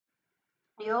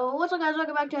Yo, what's up guys?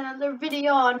 Welcome back to another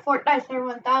video on Fortnite Server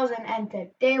 1000, and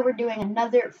today we're doing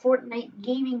another Fortnite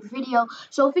gaming video.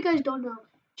 So if you guys don't know,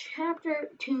 Chapter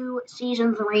 2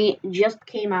 Season 3 just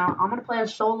came out. I'm going to play a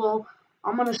solo.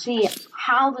 I'm going to see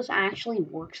how this actually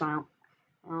works out.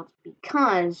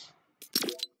 Because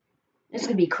this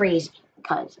could be crazy,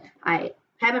 because I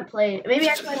haven't played, maybe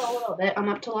I played a little bit. I'm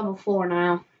up to level 4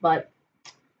 now, but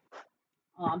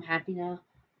I'm happy now.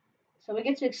 So we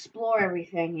get to explore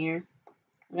everything here.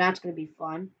 That's going to be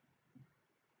fun.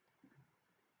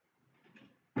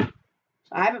 So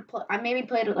I maybe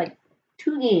played it like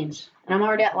 2 games, and I'm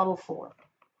already at level 4.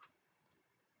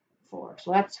 So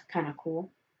that's kind of cool.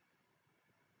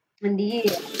 And yeah.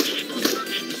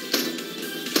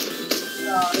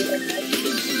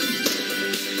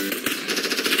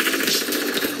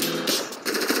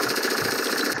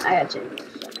 I gotta take this.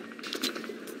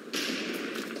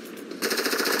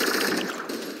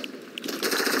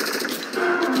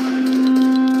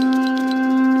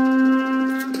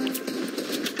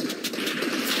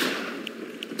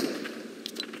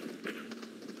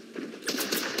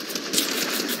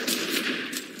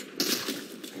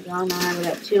 Now we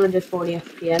got 240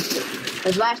 FPS.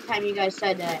 Because last time you guys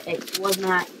said that it was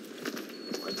not.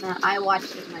 I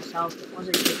watched it myself. It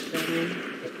wasn't good filming.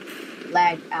 It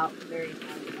lagged out very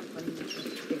hard. I'm putting this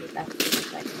video back in a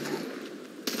second now.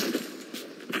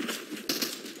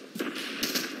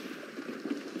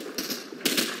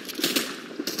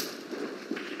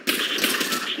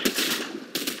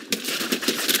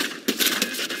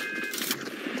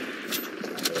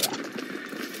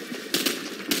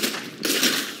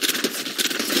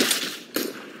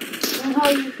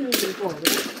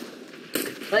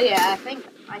 But yeah, I think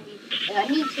I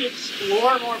need to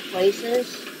explore more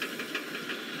places.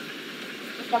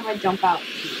 I think I'm gonna jump out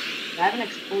here. I haven't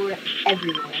explored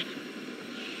everywhere.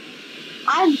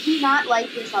 I do not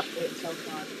like this update so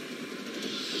far.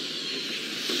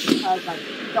 Because like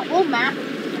the whole map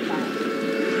is about.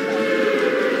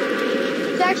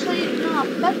 It's actually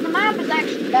the map is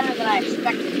actually better than I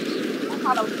expected. I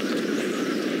thought it was.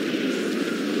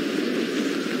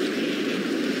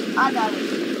 I thought it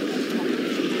was.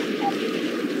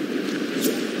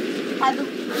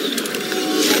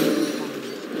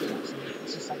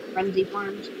 It's just like frenzy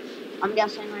farms. I'm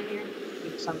guessing right here.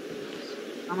 Maybe something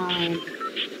else.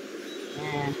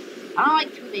 Yeah. I don't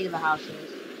like too big of the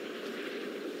houses.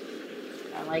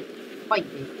 I like quite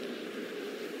big.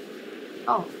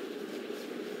 Oh.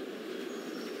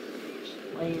 Just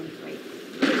land right.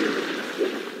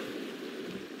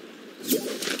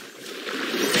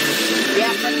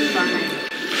 Yeah, frenzy farm right here.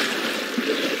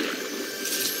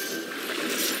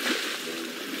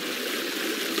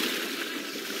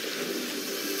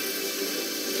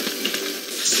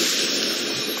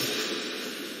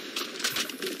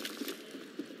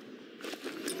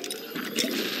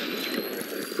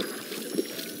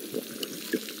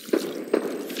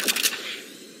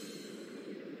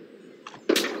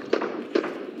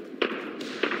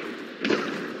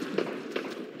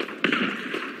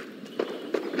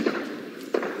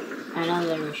 I know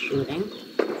they were shooting.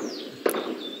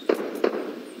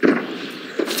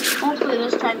 Hopefully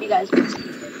this time you guys can see it.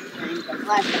 Because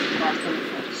last time you guys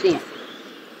couldn't see it.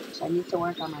 So I need to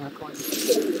work on my recording.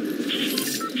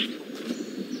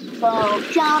 So,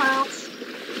 shoutouts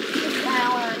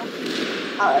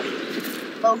to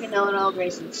Logan Nono,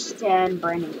 Grayson Sten,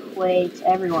 Brandon Quaid,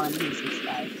 everyone who's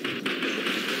subscribed.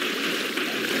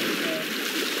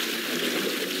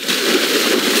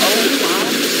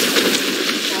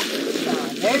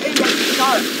 There is a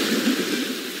shark.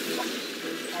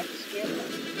 That scared the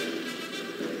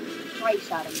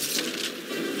Christ out of me.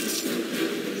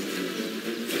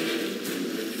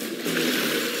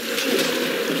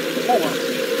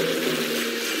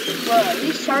 Bro,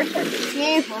 these sharks are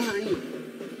scary.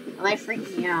 And they freak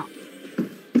me out.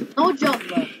 No joke,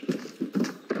 bro.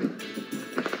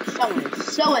 Someone is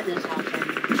so in this house right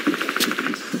now.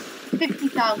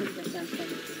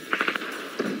 50,000%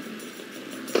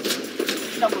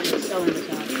 someone is so in this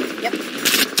house. Yep.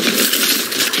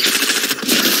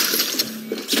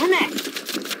 Damn it.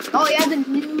 Oh, he has a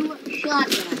new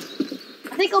shotgun.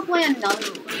 I think I'll play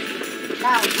another one.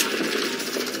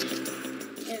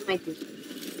 It might be.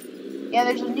 Yeah,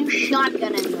 there's a new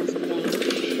shotgun in this game.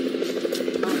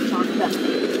 It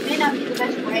may not be the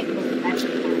best rank, but it's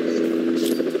actually nice.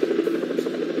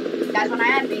 Guys, when I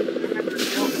had me, remember,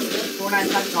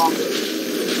 Fortnite touched off.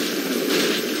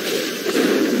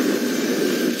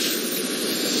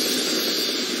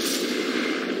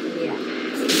 Yeah.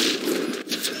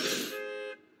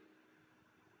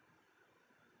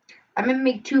 I'm gonna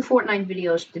make 2 Fortnite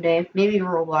videos today. Maybe a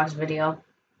Roblox video.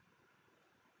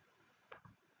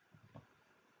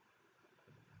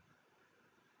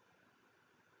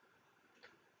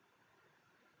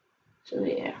 So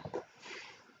yeah.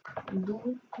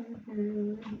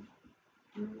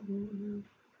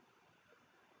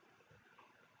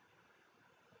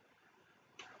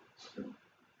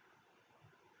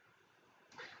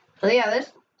 So yeah,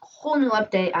 this whole new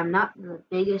update, I'm not the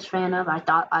biggest fan of. I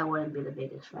thought I wouldn't be the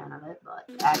biggest fan of it, but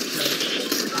actually,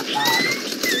 it's not bad.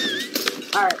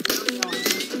 Alright, where are we going?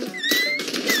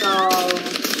 So,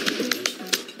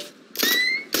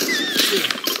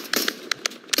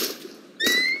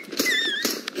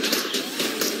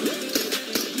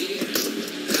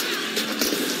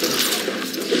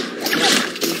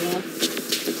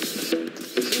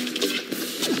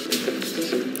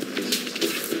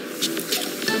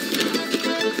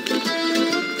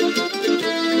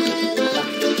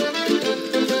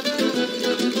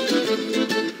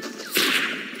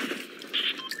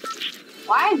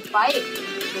 why fight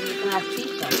when you can have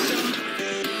pizza?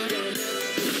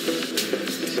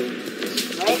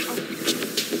 Right?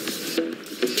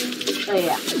 So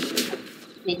yeah.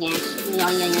 Begin.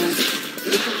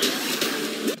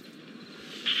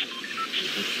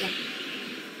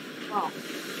 Oh.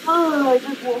 Oh, I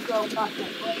just woke up not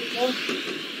that late.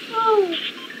 Oh.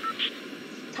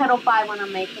 10:05 when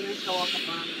I'm making this, so I woke up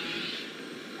on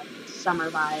like summer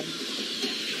vibe.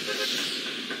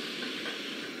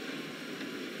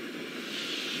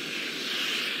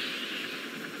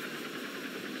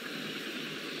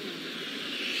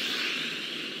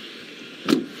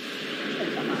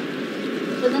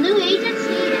 So the new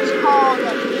agency is called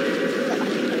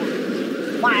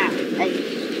wow.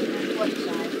 That's what it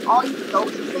says. All you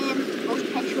Ghost fans, Ghost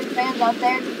Henchman fans out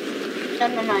there,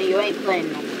 no, you ain't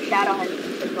playing no more. Shadow has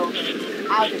been took over.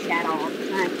 I was a Shadow all the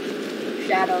time.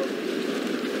 Shadow.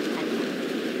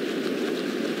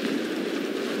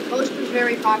 Ghost was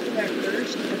very popular at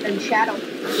first, but then Shadow took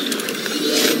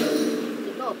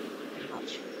over pretty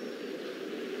much.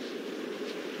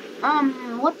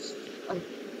 What's I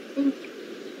think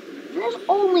there's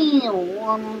only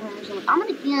one person. I'm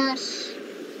gonna guess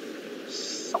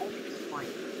Salty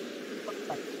Spring. Looks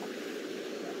like that.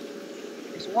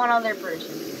 There's one other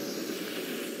person here.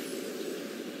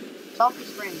 Salty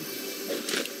Spring.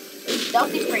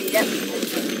 Salty Spring, yep.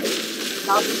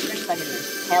 Salty Spring, like it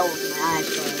hell with my eyes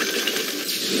closed.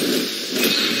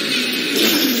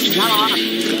 Not a lot of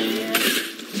people here.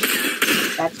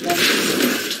 That's good.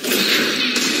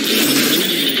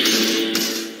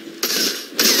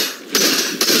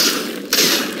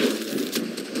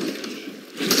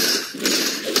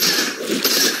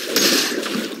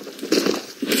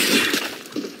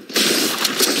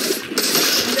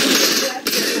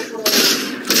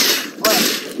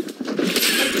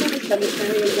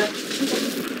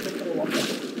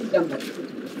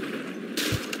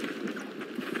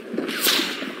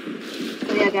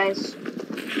 So yeah, guys,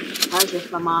 that was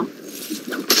just my mom.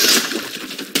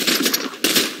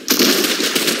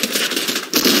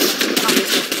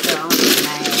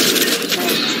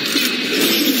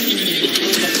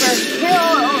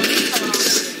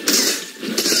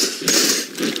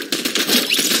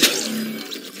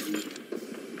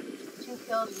 Two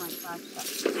kills in like 5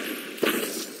 seconds.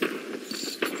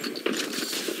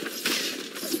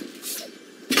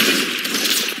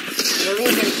 I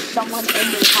believe there's someone in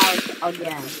this house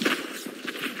again.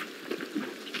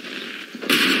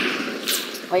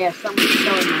 Oh yeah, someone's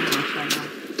still in my house right now.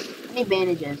 I need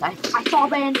bandages. I saw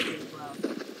bandages, bro.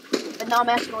 But now I'm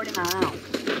escorting my house.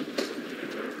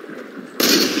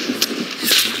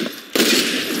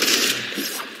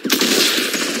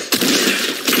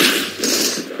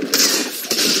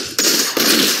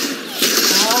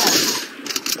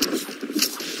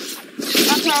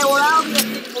 Okay, well that'll be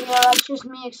it for the video. That's just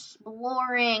me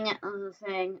exploring the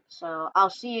thing. So I'll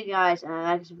see you guys in the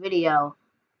next video.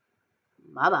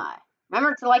 Bye bye.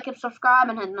 Remember to like and subscribe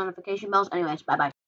and hit the notification bells. Anyways, bye bye.